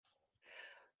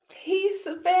Peace,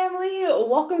 family.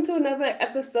 Welcome to another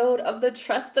episode of the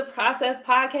Trust the Process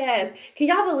podcast. Can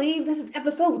y'all believe this is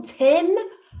episode 10?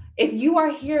 If you are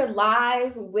here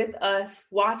live with us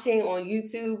watching on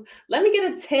YouTube, let me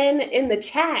get a 10 in the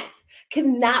chats.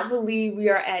 Cannot believe we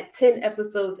are at 10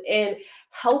 episodes in,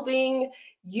 helping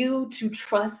you to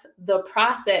trust the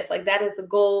process. Like, that is the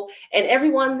goal. And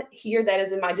everyone here that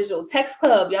is in my digital text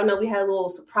club, y'all know we had a little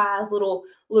surprise, little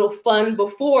fun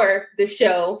before the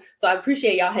show. So I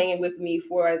appreciate y'all hanging with me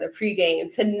for the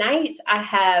pregame. Tonight, I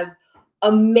have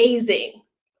amazing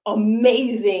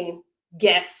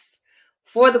guests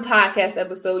for the podcast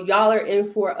episode. Y'all are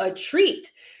in for a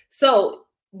treat. So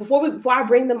before I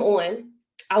bring them on,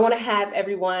 I want to have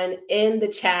everyone in the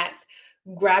chats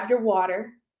grab your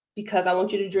water, because I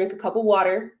want you to drink a cup of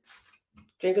water.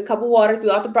 Drink a cup of water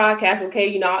throughout the broadcast, okay?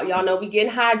 Y'all know we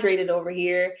getting hydrated over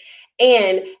here.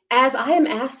 And as I am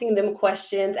asking them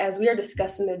questions, as we are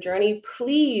discussing their journey,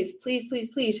 please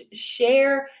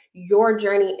share your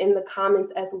journey in the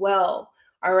comments as well.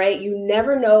 All right? You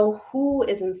never know who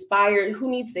is inspired,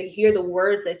 who needs to hear the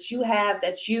words that you have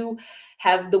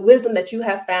the wisdom that you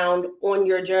have found on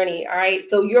your journey. All right?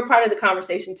 So you're part of the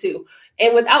conversation too.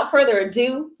 And without further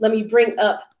ado, let me bring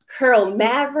up Curl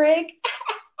Maverick.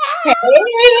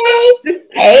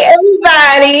 Hey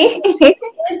everybody.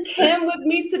 And Kim with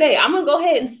me today. I'm gonna go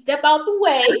ahead and step out the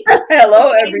way.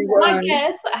 Hello, everyone. I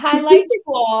guess highlight you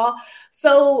all.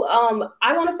 So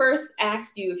I want to first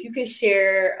ask you if you could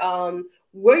share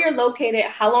where you're located,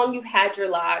 how long you've had your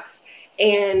locks,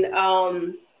 and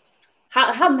how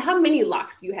many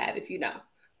locks do you have, if you know.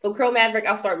 So Curl Maverick,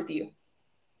 I'll start with you.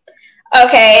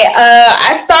 Okay,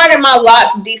 I started my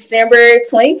locks December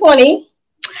 2020,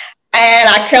 and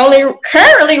I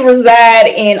currently reside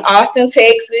in Austin,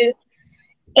 Texas,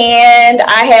 and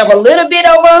I have a little bit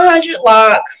over 100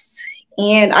 locks,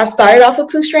 and I started off with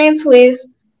 2-strand twists.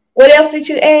 What else did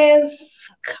you ask?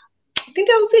 I think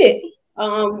that was it.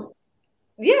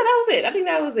 Yeah, that was it. I think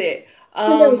that was it.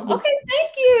 Okay,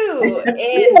 thank you.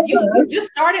 And you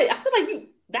just started. I feel like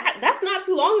that's not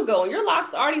too long ago, and your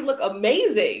locks already look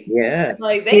amazing. Yes.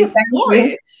 Like they have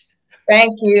flourished.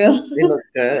 Thank you. They look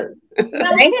good.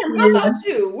 Now, Kim, how about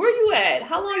you? Where you at?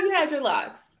 How long you had your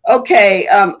locks? Okay.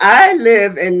 I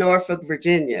live in Norfolk,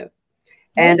 Virginia,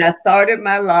 and I started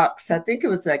my locks, I think it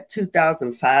was like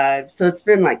 2005. So it's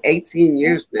been like 18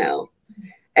 years now.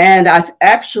 And I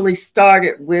actually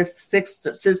started with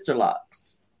sister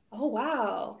locks. Oh,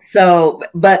 wow. So,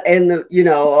 but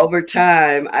over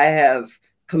time, I have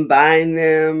combined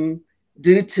them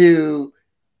due to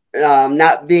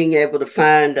not being able to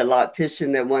find a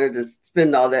loctician that wanted to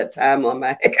spend all that time on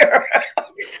my hair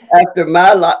after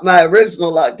my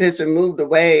original loctician moved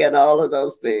away and all of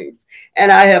those things.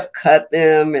 And I have cut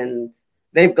them, and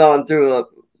they've gone through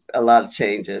a lot of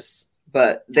changes,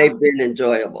 but they've been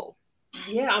enjoyable.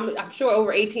 Yeah, I'm sure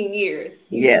over 18 years,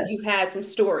 you've had some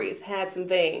stories, had some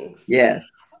things. Yes.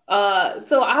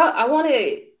 So I want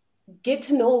to get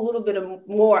to know a little bit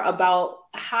more about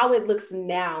how it looks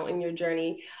now in your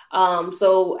journey.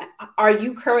 So are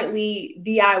you currently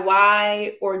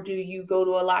DIY, or do you go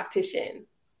to a loctician?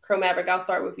 Curl Maverick, I'll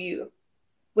start with you.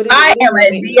 I am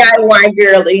a DIY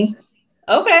girly.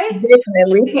 Okay.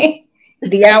 Definitely.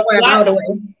 DIY all the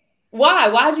way. Why?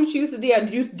 Why did you choose to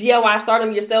DIY, start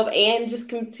them yourself and just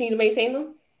continue to maintain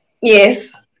them?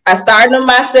 Yes. I started them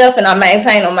myself and I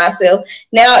maintain them myself.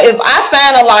 Now, if I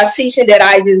find a loctician that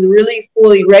I just really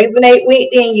fully resonate with,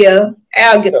 then yeah,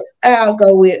 I'll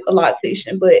go with a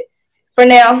loctician. But for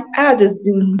now, I'll just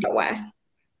do DIY.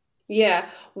 Yeah.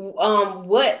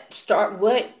 What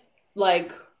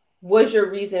was your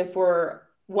reason for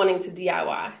wanting to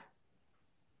DIY?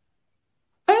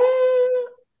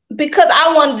 Because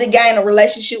I wanted to gain a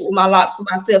relationship with my locks for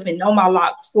myself and know my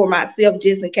locks for myself,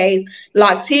 just in case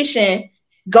loctician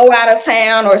go out of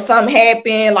town or something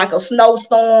happen, like a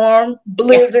snowstorm,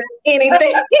 blizzard,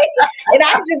 anything. And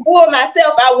I can do it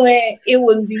myself. It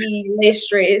would be less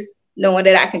stress knowing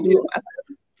that I can do it myself.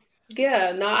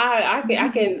 Yeah, no, I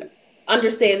can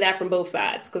understand that from both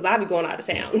sides, because I'll be going out of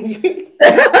town as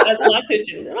a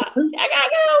loctician. I gotta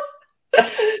go.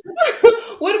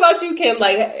 What about you, Kim?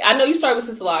 Like, I know you started with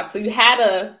Sister Lock, so you had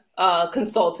a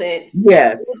consultant.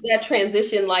 Yes. What was that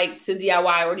transition like to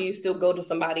DIY, or do you still go to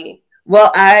somebody? Well,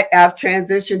 I've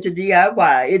transitioned to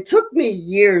DIY. It took me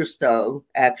years, though,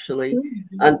 actually,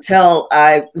 until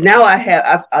I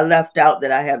left out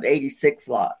that I have 86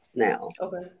 locks now.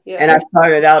 Okay. Yeah. And I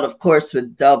started out, of course,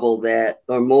 with double that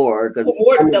or more, because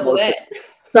more than double that.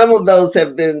 Some of those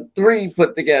have been 3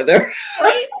 put together.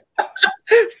 Right.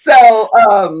 So,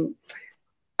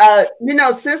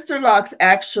 Sister Locks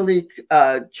actually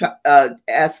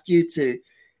ask you to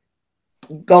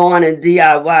go on and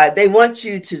DIY. They want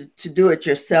you to do it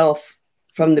yourself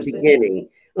from the beginning.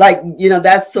 Like,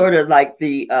 that's sort of like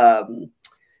the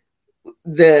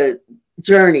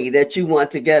journey that you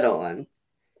want to get on.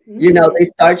 They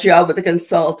start you out with a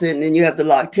consultant and you have the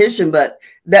loctician, but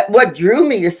what drew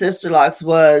me to Sister Locks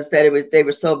was that they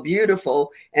were so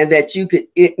beautiful and that you could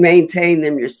maintain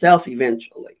them yourself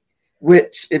eventually,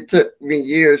 which it took me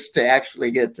years to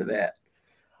actually get to that.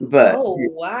 But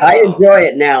wow. I enjoy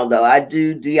it now, though. I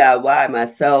do DIY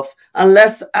myself,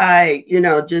 unless I,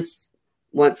 just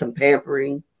want some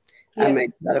pampering. Yeah. I may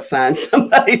try to find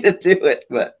somebody to do it,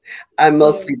 but I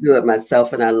mostly do it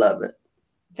myself, and I love it.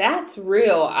 That's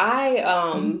real.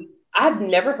 I've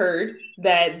never heard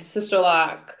that Sister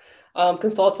Lock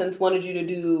consultants wanted you to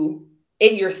do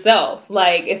it yourself.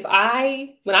 Like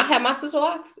when I had my Sister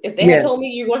Locks, if they had told me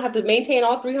you're going to have to maintain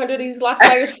all 300 of these locks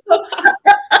by yourself,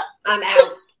 I'm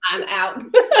out.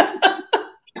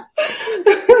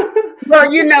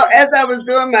 Well, as I was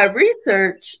doing my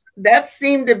research, that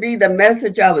seemed to be the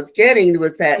message I was getting,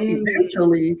 was that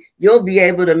eventually you'll be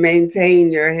able to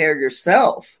maintain your hair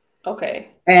yourself. Okay.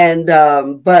 And,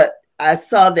 but I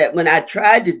saw that when I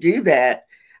tried to do that,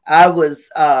 I was,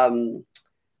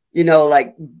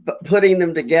 like putting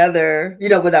them together,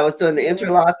 when I was doing the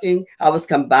interlocking, I was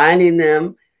combining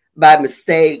them by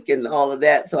mistake and all of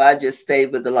that. So I just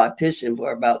stayed with the loctician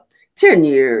for about 10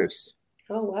 years.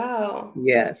 Oh, wow.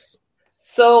 Yes.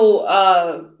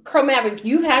 So, Crow Maverick,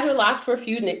 you've had your locks for a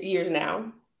few years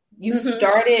now. You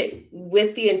started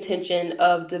with the intention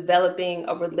of developing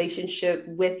a relationship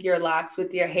with your locks,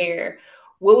 with your hair.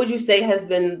 What would you say has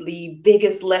been the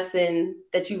biggest lesson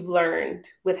that you've learned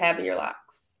with having your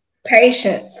locks?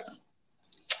 Patience.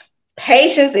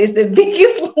 Patience is the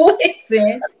biggest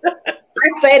lesson.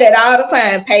 I say that all the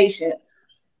time. Patience,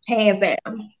 hands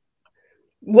down.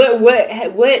 What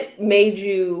made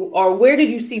you, or where did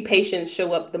you see patience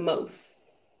show up the most?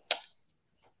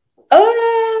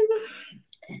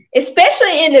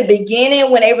 Especially in the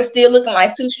beginning when they were still looking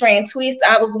like 2-strand twists,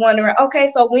 I was wondering, okay,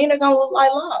 so when they're gonna look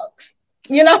like locks?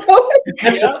 Yep.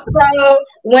 So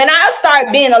when I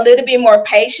start being a little bit more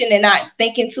patient and not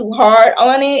thinking too hard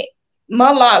on it,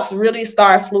 my locks really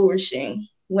start flourishing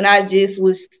when I just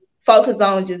was focused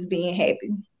on just being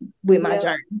happy with my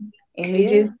journey. And it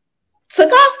just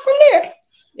took off from there.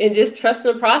 And just trust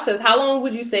the process. How long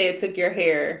would you say it took your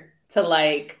hair to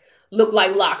look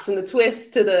like locks, from the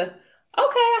twist to the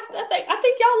I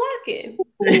think y'all locking?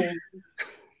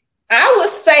 I would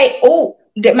say,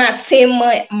 that my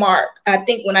 10-month mark. I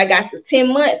think when I got to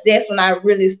 10 months, that's when I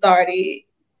really started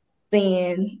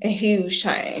seeing a huge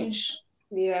change.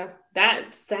 Yeah,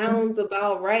 that sounds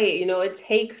about right. It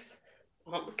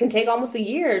can take almost a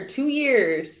year, 2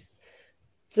 years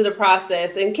to the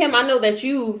process. And Kim, I know that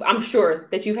I'm sure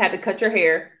that you've had to cut your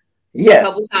hair a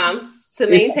couple times to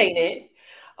maintain it.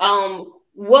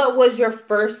 What was your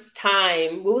first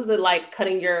time? What was it like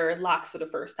cutting your locks for the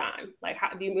first time? Like, how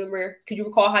do you remember? Could you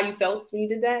recall how you felt when you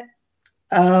did that?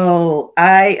 Oh,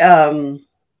 I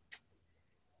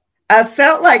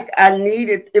felt like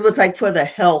it was like for the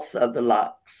health of the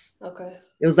locks. Okay.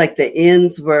 It was like the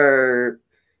ends were,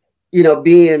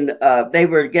 being, they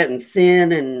were getting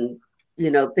thin and,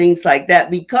 things like that,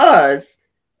 because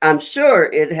I'm sure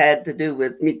it had to do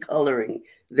with me coloring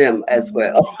them as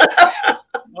well.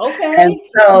 Okay. And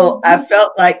so I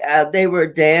felt like they were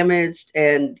damaged,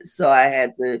 and so I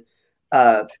had to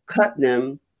cut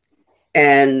them,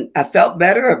 and I felt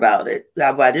better about it.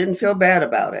 I didn't feel bad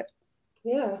about it.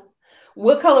 Yeah.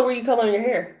 What color were you coloring your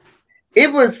hair?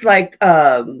 It was like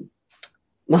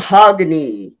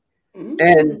mahogany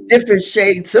and different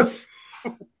shades of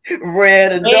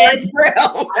red and dark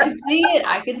brown.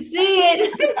 I can see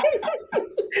it.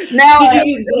 Now did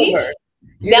you use bleach?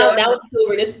 Now it's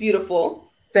silver and it's beautiful.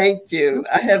 Thank you.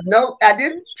 I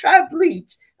didn't try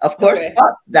bleach. Of course,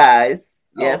 Fox dyes.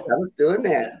 Yes, I was doing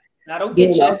that. That'll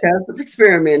get you. All kinds of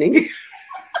experimenting.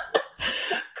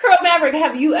 Crow Maverick,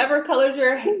 have you ever colored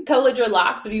your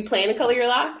locks, or do you plan to color your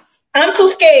locks? I'm too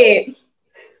scared.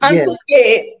 Too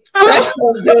scared.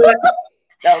 Don't do it.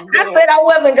 I said I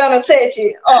wasn't gonna touch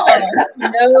it.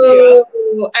 No,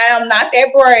 I am not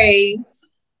that brave.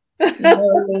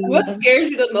 No. What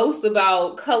scares you the most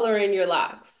about coloring your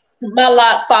locks? My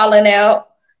lock falling out.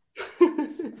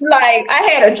 Like, I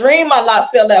had a dream my lock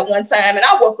fell out one time, and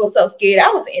I woke up so scared. I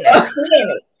was in a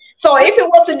panic. So if it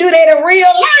was to do that in real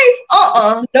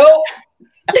life, nope.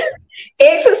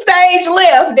 Exit stage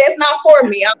left. That's not for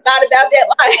me. I'm not about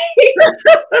that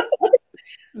life.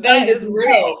 That is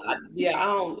real.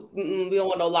 Yeah, we don't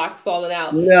want no locks falling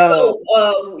out. No.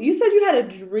 So, you said you had a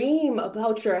dream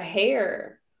about your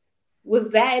hair.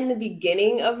 Was that in the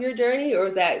beginning of your journey, or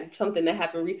is that something that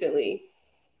happened recently?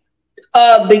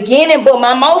 Beginning, but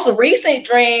my most recent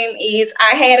dream is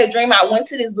I had a dream. I went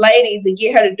to this lady to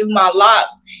get her to do my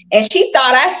locks, and she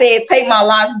thought I said take my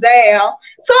locks down.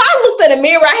 So I looked in the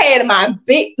mirror. I had my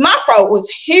fro was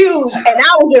huge, and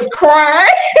I was just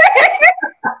crying.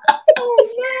 Oh I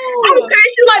was no! crying.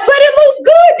 She was like, "But it looks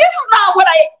good. This is not what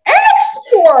I asked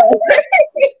for."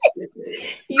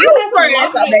 You had some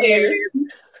lock nightmares.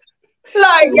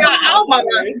 Like, yeah, oh my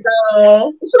God. She's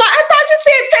like, I thought you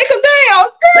said take them down.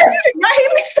 Girl, you did not hear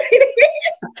me say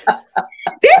that.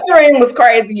 This dream was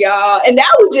crazy, y'all. And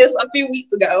that was just a few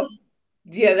weeks ago.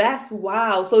 Yeah, that's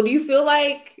wow. So do you feel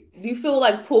like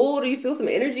pulled? Do you feel some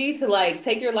energy to like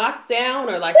take your locks down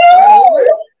or like start over?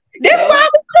 That's why I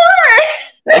was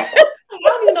crying. I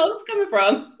don't even know where it's coming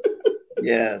from.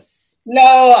 Yes.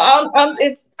 No,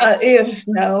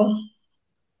 no.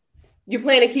 You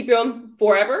plan to keep them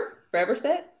forever? Forever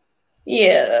set?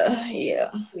 Yeah.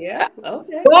 Yeah.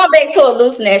 Okay. Going back to a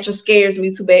loose natural scares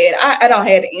me too bad. I don't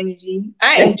have the energy.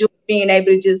 I enjoy being able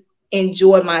to just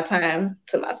enjoy my time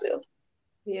to myself.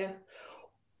 Yeah.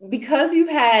 Because you've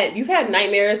had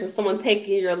nightmares of someone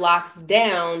taking your locks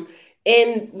down,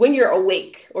 and when you're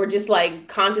awake or just like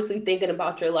consciously thinking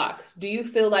about your locks, do you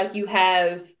feel like you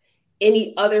have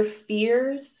any other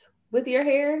fears with your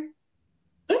hair?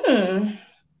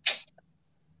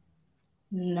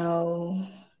 No.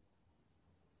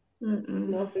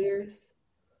 No fears.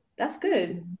 That's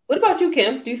good. What about you,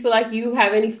 Kim? Do you feel like you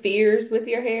have any fears with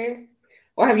your hair?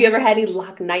 Or have you ever had any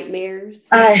lock nightmares?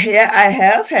 I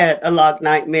have had a lock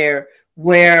nightmare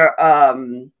where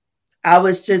I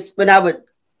was just, when I would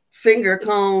finger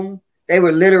comb, they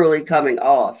were literally coming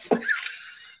off.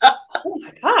 Oh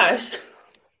my gosh.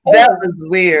 That was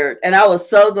weird. And I was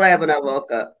so glad when I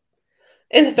woke up.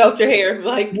 And it felt your hair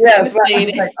like, yes,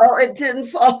 like, oh, it didn't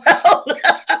fall out.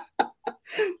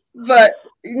 But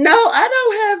no, I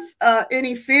don't have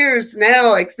any fears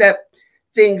now, except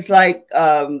things like,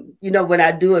 when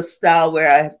I do a style where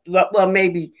I have,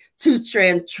 maybe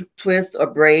 2-strand twist or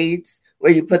braids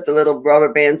where you put the little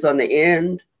rubber bands on the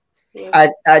end. Yeah.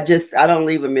 I don't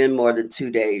leave them in more than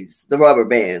 2 days, the rubber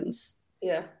bands.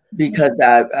 Yeah. Because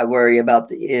I worry about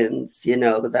the ends,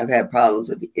 because I've had problems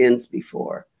with the ends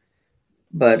before.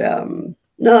 But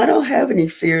no, I don't have any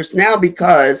fears now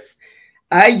because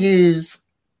I use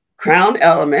Crown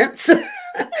Elements. And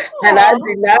I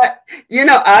do not,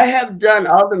 I have done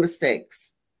all the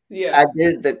mistakes. Yeah. I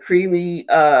did the creamy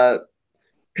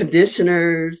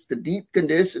conditioners, the deep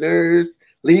conditioners,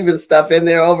 leaving stuff in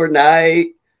there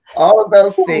overnight, all of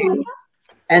those things.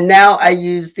 And now I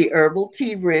use the herbal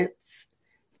tea rinse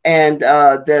and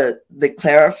the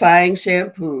clarifying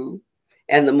shampoo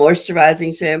and the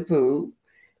moisturizing shampoo.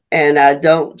 And I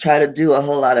don't try to do a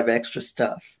whole lot of extra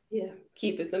stuff. Yeah,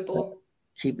 keep it simple.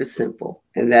 Keep it simple.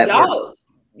 And that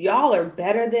y'all are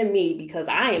better than me because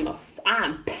I'm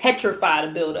petrified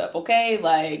of buildup, okay?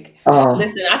 Like,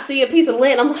 listen, I see a piece of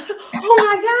lint, I'm like, oh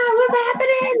my God, what's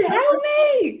happening? Help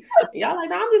me. Y'all like,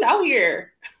 no, I'm just out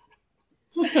here.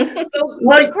 So,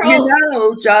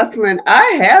 well, Jocelyn, I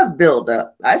have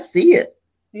buildup. I see it.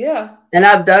 Yeah. And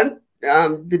I've done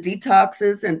the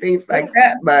detoxes and things like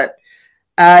that, but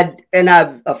I've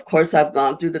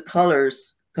gone through the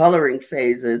coloring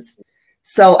phases.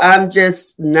 So I'm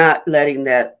just not letting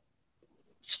that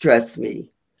stress me.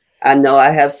 I know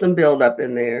I have some buildup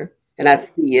in there and I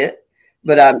see it,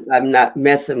 but I'm not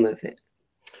messing with it.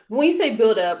 When you say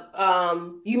buildup,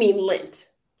 you mean lint?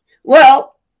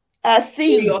 Well, I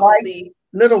see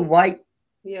little white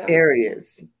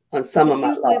areas on some of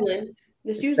my locks.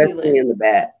 It's usually lint. In the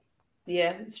back.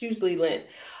 Yeah, it's usually lint.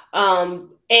 And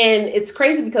it's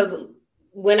crazy because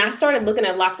when I started looking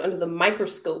at locks under the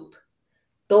microscope,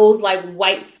 those like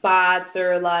white spots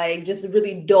or like just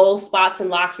really dull spots in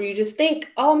locks where you just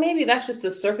think, oh, maybe that's just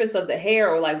the surface of the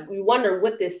hair, or like we wonder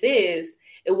what this is.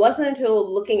 It wasn't until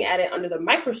looking at it under the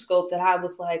microscope that I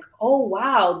was like, oh,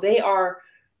 wow, they are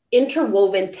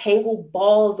interwoven tangled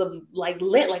balls of like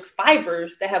lint, like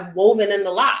fibers that have woven in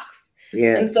the locks.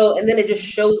 Yeah. And then it just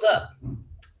shows up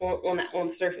on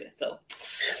the surface. So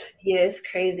yeah, it's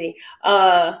crazy.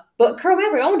 But Curl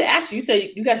Maverick, I wanted to ask you, you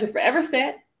said you got your forever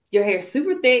set, your hair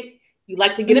super thick, you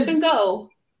like to get up and go.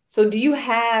 So do you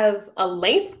have a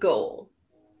length goal?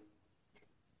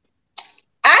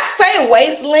 I say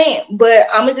waist length, but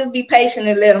I'm gonna just be patient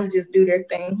and let them just do their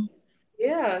thing.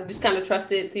 Yeah, just kind of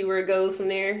trust it, see where it goes from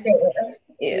there.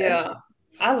 Yeah.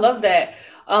 I love that.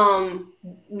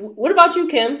 What about you,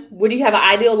 Kim? Would you have an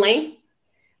ideal length?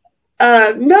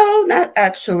 No, not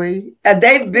actually.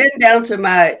 They've been down to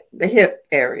the hip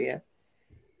area.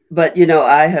 but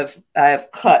I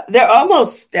have cut. They're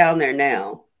almost down there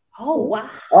now. Oh wow!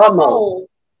 Almost.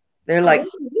 They're like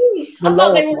I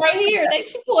thought they were right here.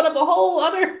 She pulled up a whole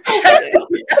other.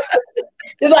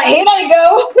 It's like, here they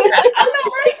go. I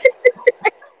know, right?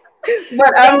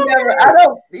 But I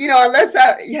don't, unless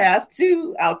I have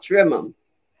to, I'll trim them.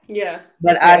 Yeah.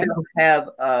 But okay. I don't have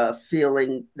a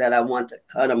feeling that I want to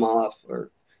cut them off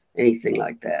or anything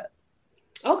like that.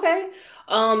 Okay.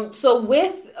 So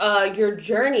with your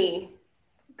journey,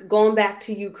 going back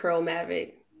to you, Curl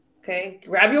Maverick. Okay.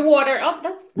 Grab your water. Oh,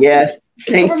 that's yes.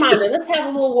 A reminder. Let's have a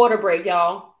little water break,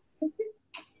 y'all.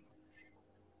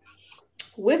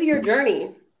 With your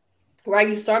journey, right?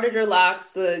 You started your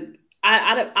locks.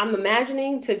 I'm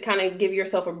imagining to kind of give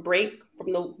yourself a break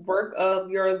from the work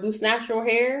of your loose natural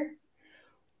hair.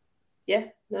 Yeah,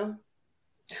 no,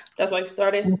 that's why you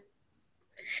started.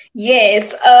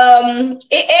 Yes.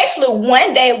 It actually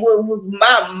one day was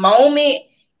my moment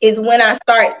is when I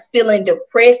started feeling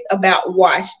depressed about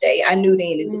wash day. I knew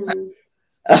then it was time.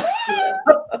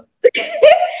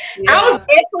 Yeah. I was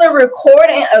actually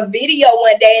recording a video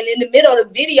one day, and in the middle of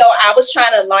the video, I was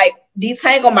trying to like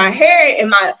detangle my hair, and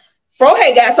my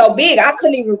forehead got so big I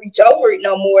couldn't even reach over it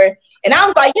no more. And I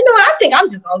was like, I think I'm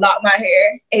just gonna lock my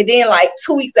hair. And then like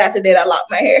 2 weeks after that, I locked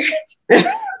my hair.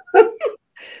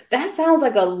 That sounds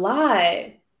like a lot.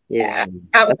 Yeah,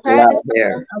 I was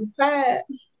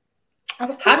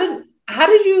tired. How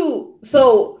did you?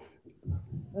 So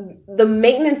the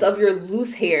maintenance of your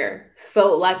loose hair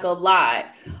felt like a lot.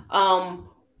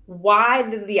 Why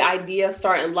did the idea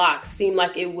start in locks seem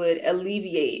like it would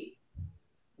alleviate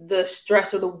the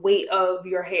stress or the weight of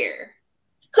your hair?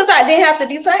 Because I didn't have to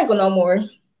detangle no more. And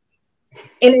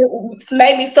it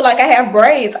made me feel like I have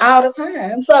braids all the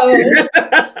time. So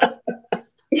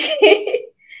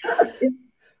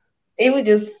it was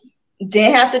just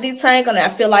didn't have to detangle. And I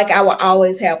feel like I would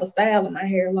always have a style in my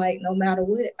hair. Like no matter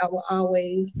what, I will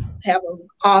always have an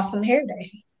awesome hair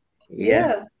day.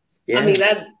 Yeah. I mean,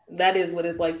 that is what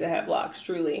it's like to have locks,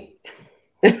 truly.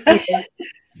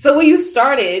 So when you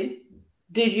started,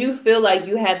 did you feel like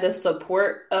you had the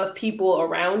support of people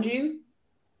around you?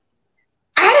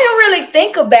 I didn't really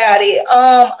think about it,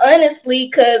 honestly,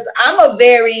 because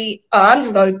I'm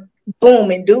just going to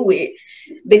boom and do it.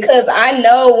 Because I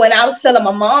know when I was telling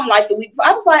my mom, like the week before,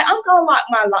 I was like, I'm going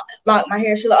to lock my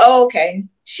hair. She's like, oh, okay.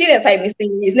 She didn't take me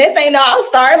serious. Next thing you know, I was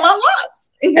starting my locks.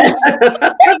 You for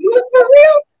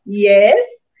real? Yes.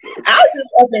 I was just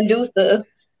up and do stuff.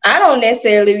 I don't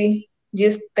necessarily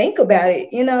just think about it,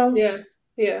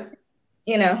 Yeah.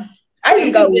 I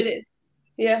just go with it.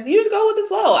 Yeah, you just go with the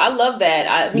flow. I love that.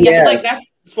 I mean, I feel like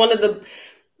that's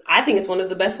I think it's one of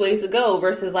the best ways to go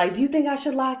versus like, do you think I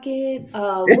should lock it?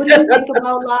 What do you think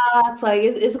about locks? Like,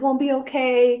 is it going to be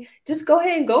okay? Just go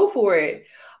ahead and go for it.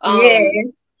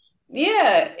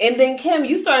 Yeah. And then Kim,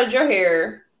 you started your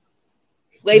hair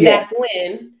back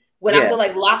when I feel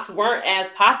like locks weren't as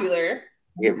popular.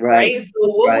 Yeah, right. So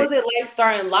what was it like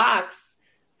starting locks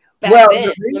back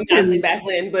then? I say back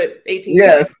when, but 18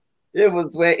 years ago. It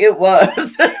was where it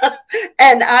was.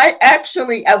 And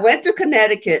I went to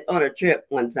Connecticut on a trip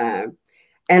one time,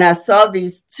 and I saw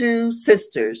these two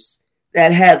sisters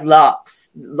that had locks.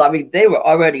 I mean, they were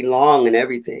already long and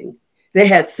everything. They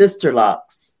had sister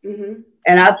locks. Mm-hmm.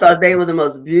 And I thought they were the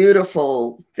most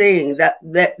beautiful thing,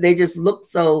 that they just looked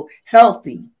so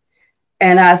healthy.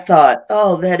 And I thought,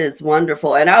 oh, that is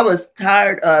wonderful. And I was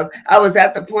I was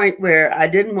at the point where I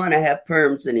didn't want to have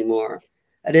perms anymore.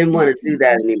 I didn't want to do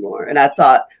that anymore. And I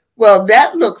thought, well,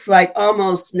 that looks like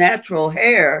almost natural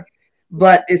hair,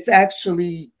 but it's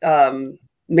actually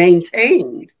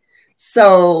maintained.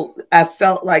 So I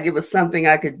felt like it was something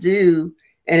I could do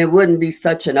and it wouldn't be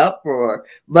such an uproar.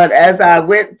 But as I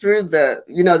went through the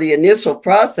initial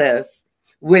process,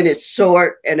 when it's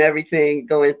short and everything,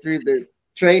 going through the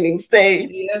training stage.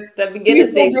 Yes, the beginning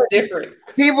stage is different.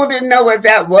 People didn't know what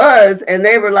that was, and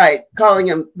they were like calling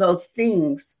them those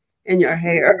things in your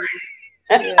hair.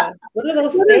 Yeah. What are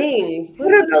those things?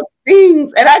 What are those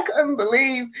things? And I couldn't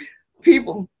believe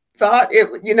people thought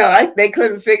it, they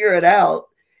couldn't figure it out.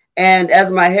 And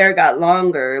as my hair got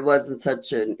longer, it wasn't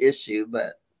such an issue.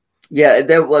 But yeah,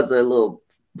 there was a little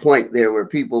point there where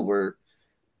people were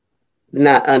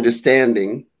not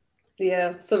understanding.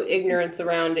 Yeah, some ignorance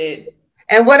around it.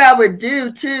 And what I would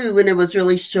do too when it was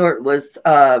really short was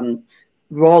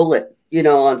roll it,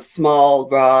 on small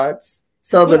rods.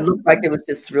 So it would look like it was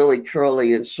just really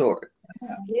curly and short.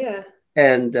 Yeah.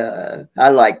 And I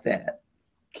like that.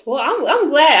 Well, I'm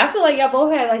glad. I feel like y'all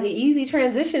both had like an easy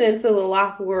transition into the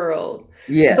lock world.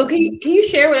 Yeah. So can you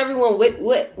share with everyone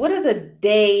what does a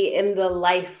day in the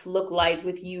life look like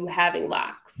with you having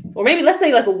locks? Or maybe let's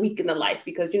say like a week in the life,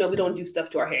 because we don't do stuff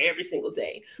to our hair every single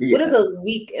day. Yeah. What does a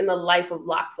week in the life of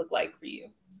locks look like for you?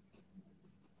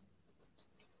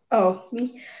 Oh,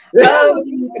 Yeah, what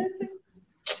you gonna say?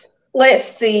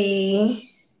 let's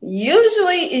see.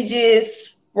 Usually it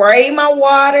just spray my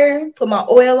water, put my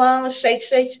oil on, shake,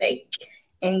 shake, shake,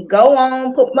 and go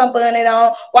on, put my bonnet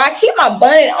on. Well, I keep my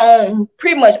bonnet on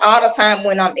pretty much all the time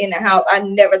when I'm in the house. I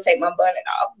never take my bonnet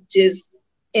off.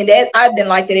 And that I've been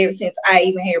like that ever since I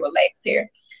even had relaxed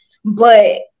hair.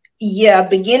 But yeah,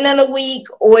 beginning of the week,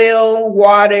 oil,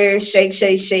 water, shake,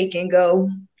 shake, shake, and go.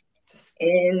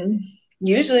 And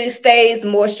usually it stays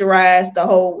moisturized the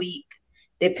whole week,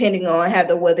 depending on how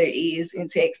the weather is in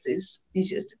Texas. It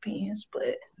just depends,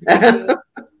 but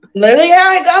literally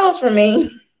how it goes for me.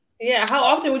 Yeah. How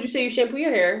often would you say you shampoo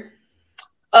your hair?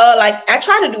 Like I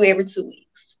try to do every 2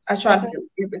 weeks. I try to Okay.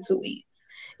 do every 2 weeks.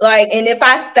 Like, and if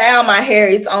I style my hair,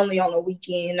 it's only on the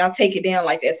weekend. I'll take it down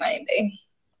like that same day.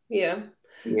 Yeah.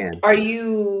 Yeah. Are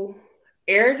you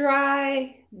air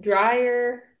dry,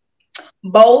 dryer?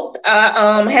 Both.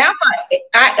 I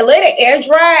let it air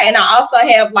dry, and I also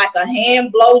have like a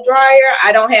hand blow dryer.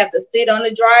 I don't have to sit on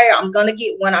the dryer. I'm gonna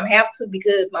get one. I have to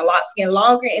because my locks get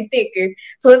longer and thicker,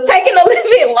 so it's taking a little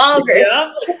bit longer.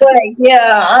 Yeah. But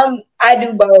yeah, I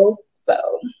do both. So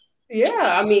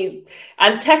Yeah, I mean,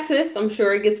 in Texas, I'm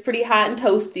sure it gets pretty hot and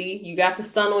toasty. You got the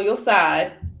sun on your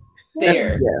side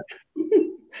there. Yeah.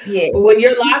 yeah. But when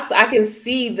your locks, I can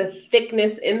see the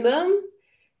thickness in them.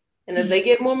 And as they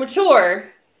get more mature,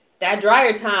 that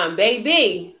dryer time,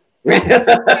 baby.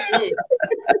 Mm,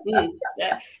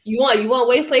 you want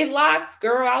waist slave locks?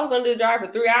 Girl, I was under the dryer for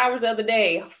 3 hours the other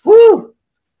day. Woo.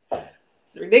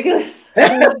 It's ridiculous.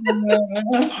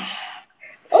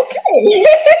 Okay.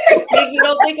 Things we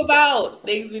don't think about.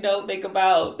 Things we don't think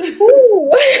about.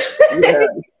 Yeah.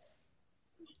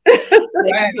 Take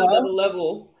it to another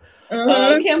level.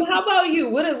 Mm-hmm. Kim, how about you?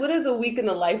 What does a week in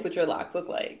the life with your locks look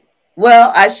like?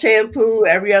 Well, I shampoo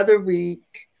every other week.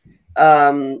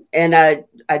 And I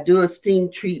do a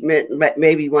steam treatment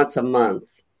maybe once a month.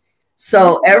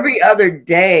 So every other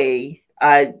day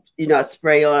I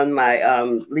spray on my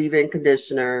leave-in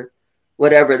conditioner,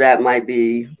 whatever that might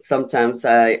be. Sometimes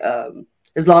I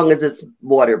as long as it's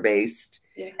water-based.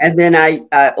 Yeah. And then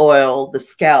I oil the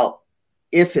scalp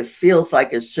if it feels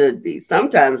like it should be.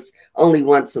 Sometimes only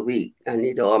once a week I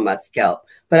need to oil my scalp,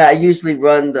 but I usually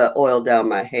run the oil down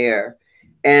my hair,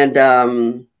 and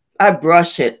I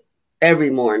brush it every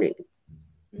morning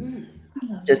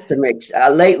just to make sure.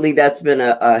 Lately, that's been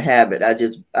a habit. I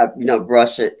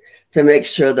brush it to make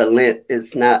sure the lint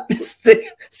is not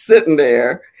sitting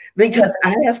there because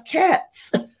I have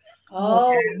cats.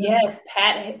 Oh yes,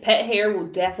 pet hair will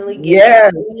definitely get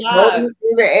Yes, floating locks.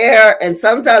 through the air, and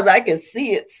sometimes I can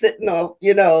see it sitting on.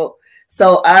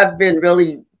 So I've been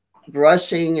really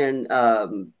brushing and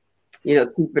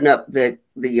keeping up the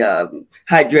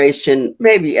hydration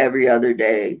maybe every other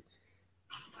day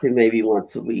to maybe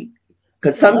once a week.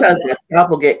 Because sometimes my scalp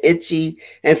will get itchy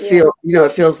and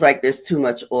it feels like there's too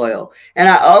much oil. And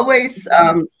I always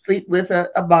sleep with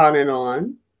a bonnet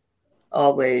on,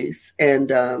 always.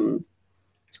 And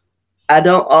I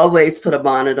don't always put a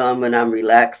bonnet on when I'm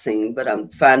relaxing, but I'm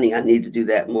finding I need to do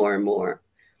that more and more.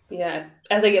 Yeah,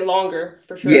 as they get longer,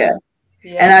 for sure. Yeah.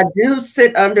 And I do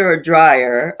sit under a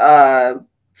dryer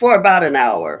for about an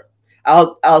hour.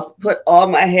 I'll put all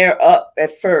my hair up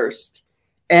at first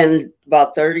and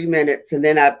about 30 minutes, and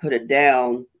then I put it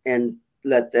down and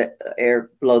let the air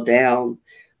blow down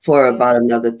for about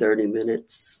another 30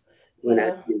 minutes when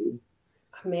I do.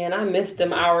 Man, I missed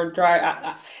them hour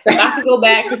dryer. If I could go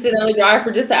back to sit on the dryer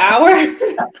for just an hour,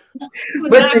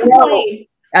 but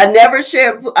I never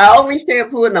shampoo. I only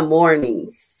shampoo in the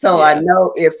mornings. So I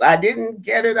know if I didn't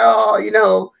get it all,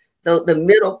 the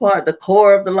middle part, the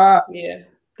core of the locks. Yeah,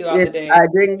 throughout the day. I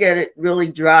didn't get it really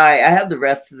dry. I have the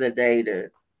rest of the day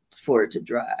for it to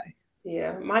dry.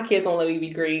 Yeah, my kids don't let me be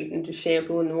great and just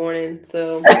shampoo in the morning.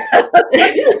 So,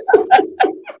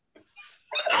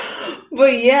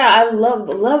 but yeah, I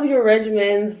love your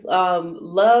regimens.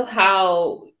 Love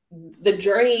how the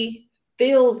journey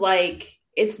feels like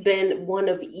it's been one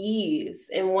of ease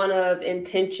and one of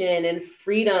intention and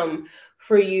freedom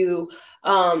for you.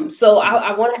 So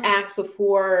I want to ask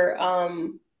before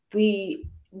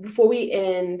we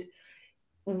end,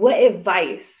 what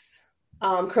advice,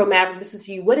 Curl Maverick, this is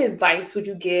you. What advice would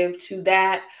you give to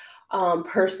that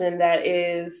person that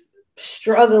is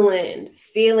struggling,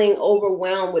 feeling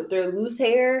overwhelmed with their loose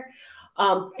hair,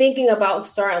 thinking about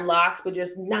starting locks, but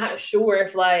just not sure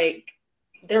if like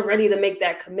they're ready to make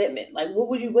that commitment. Like,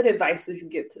 what advice would you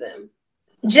give to them?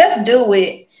 Just do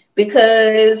it,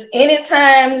 because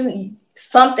anytime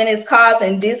something is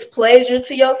causing displeasure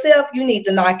to yourself, you need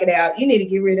to knock it out. You need to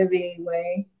get rid of it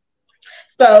anyway.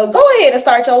 So go ahead and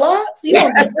start your locks. You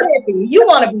want to be happy. You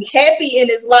want to be happy in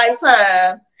this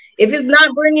lifetime. If it's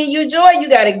not bringing you joy, you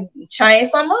got to change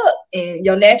some up. And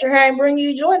your natural hair ain't bringing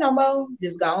you joy no more.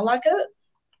 Just go and lock it up.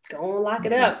 Go and lock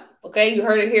it up. Okay, you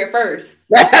heard it here first.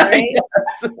 Right?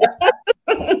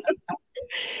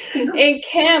 And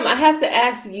Kim, I have to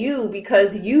ask you,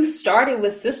 because you started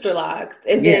with sister locks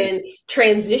and then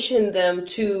transitioned them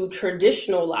to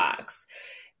traditional locks.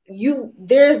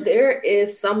 There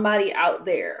is somebody out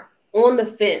there on the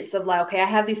fence of like, okay, I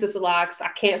have these sister locks. I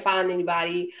can't find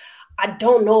anybody. I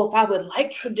don't know if I would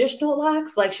like traditional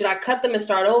locks. Like, should I cut them and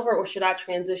start over, or should I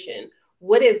transition?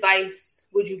 What advice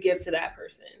would you give to that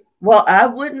person? Well, I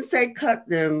wouldn't say cut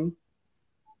them,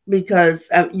 because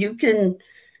you can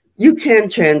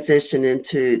transition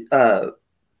into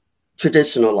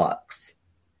traditional locks.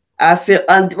 I feel,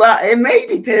 well, it may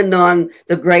depend on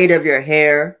the grade of your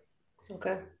hair.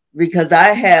 Okay. Because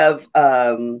I have,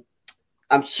 I'm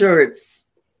sure it's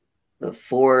the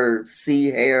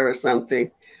 4C hair or something.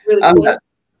 Really I'm cool. not,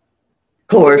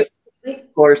 coarse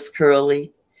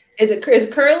curly. Is it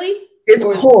curly? It's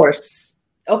coarse.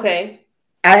 Okay.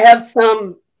 I have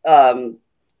some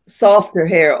softer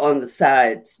hair on the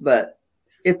sides, but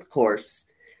it's coarse.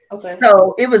 Okay.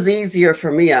 So it was easier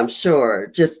for me, I'm sure,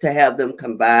 just to have them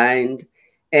combined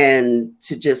and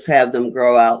to just have them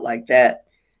grow out like that.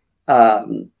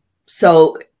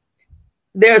 So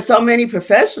there are so many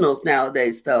professionals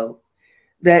nowadays, though,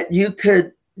 that you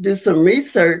could do some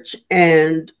research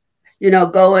and,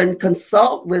 go and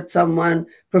consult with someone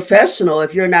professional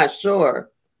if you're not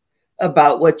sure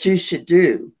about what you should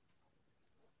do.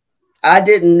 I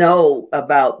didn't know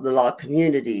about the lock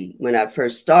community when I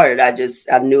first started.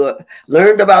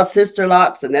 Learned about sister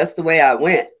locks, and that's the way I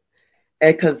went.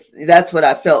 And because that's what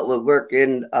I felt would work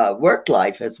in work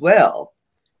life as well.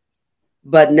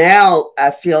 But now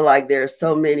I feel like there are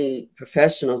so many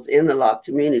professionals in the lock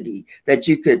community that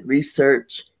you could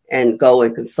research and go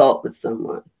and consult with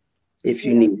someone if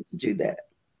you needed to do that.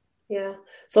 Yeah.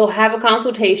 So have a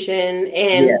consultation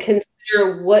and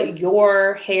consider what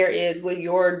your hair is, what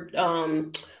your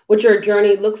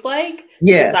journey looks like.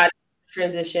 Yeah. Decide to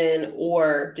transition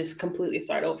or just completely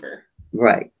start over.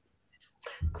 Right.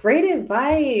 Great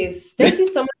advice. Thank you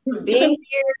so much for being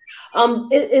here.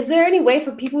 Is there any way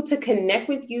for people to connect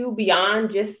with you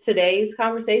beyond just today's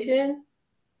conversation?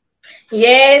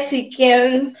 Yes, you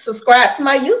can subscribe to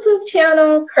my YouTube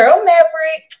channel, Curl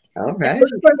Maverick. All right.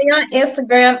 Look for me on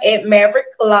Instagram at Maverick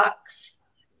Locks.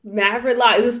 Maverick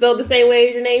Locks. Is it spelled the same way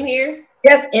as your name here?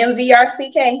 Yes,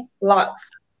 MVRCK Locks.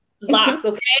 Locks,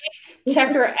 okay.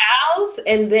 Check her out.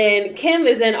 And then Kim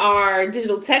is in our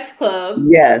digital text club.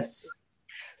 Yes.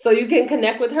 So you can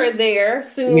connect with her there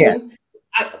soon. Yeah.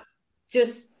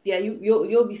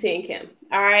 You'll be seeing Kim.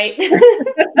 All right. Thank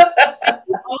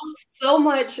you all so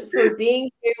much for being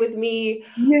here with me.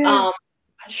 Yeah.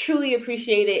 I truly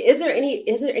appreciate it. Is there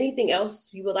anything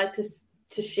else you would like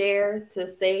to share, to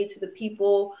say to the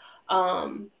people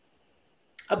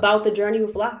about the journey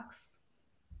with locks?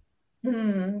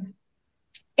 Enjoy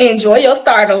your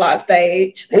starter lock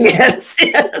stage. Yes.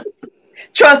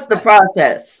 Trust the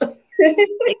process.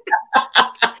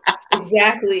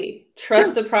 Exactly.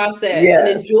 Trust the process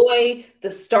and enjoy the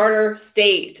starter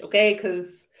stage, okay?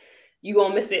 Because you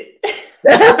won't miss it.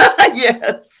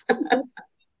 Yes.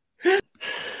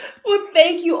 Well,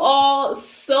 thank you all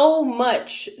so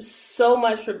much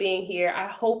for being here. I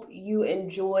hope you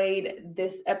enjoyed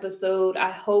this episode.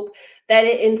 I hope that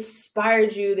it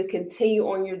inspired you to continue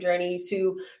on your journey,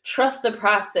 to trust the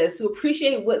process, to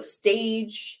appreciate what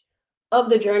stage of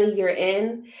the journey you're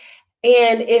in.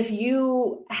 And if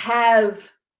you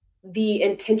have the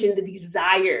intention, the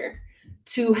desire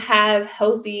to have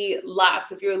healthy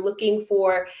locks, if you're looking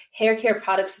for hair care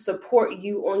products to support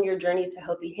you on your journey to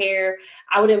healthy hair,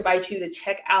 I would invite you to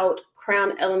check out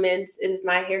Crown Elements. It is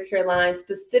my hair care line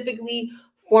specifically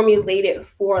formulated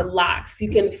for locks. You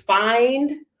can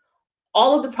find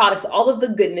all of the products, all of the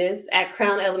goodness at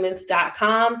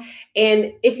crownelements.com.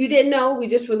 And if you didn't know, we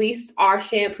just released our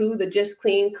shampoo, the Just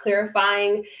Clean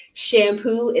Clarifying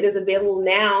Shampoo. It is available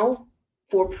now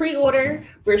for pre-order.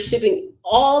 We're shipping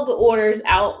all the orders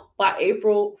out by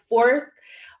April 4th.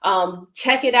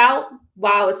 Check it out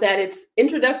while it's at its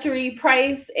introductory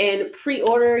price, and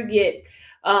pre-order, get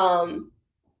to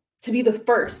be the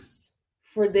first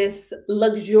for this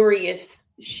luxurious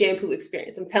shampoo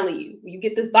experience. I'm telling you, when you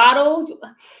get this bottle,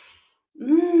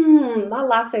 my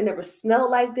locks ain't never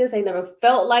smelled like this. I never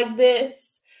felt like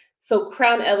this. So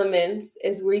Crown Elements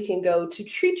is where you can go to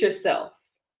treat yourself.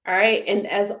 All right. And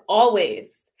as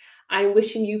always, I'm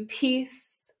wishing you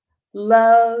peace,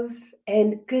 love,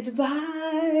 and good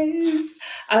vibes.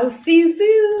 I'll see you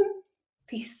soon.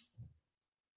 Peace.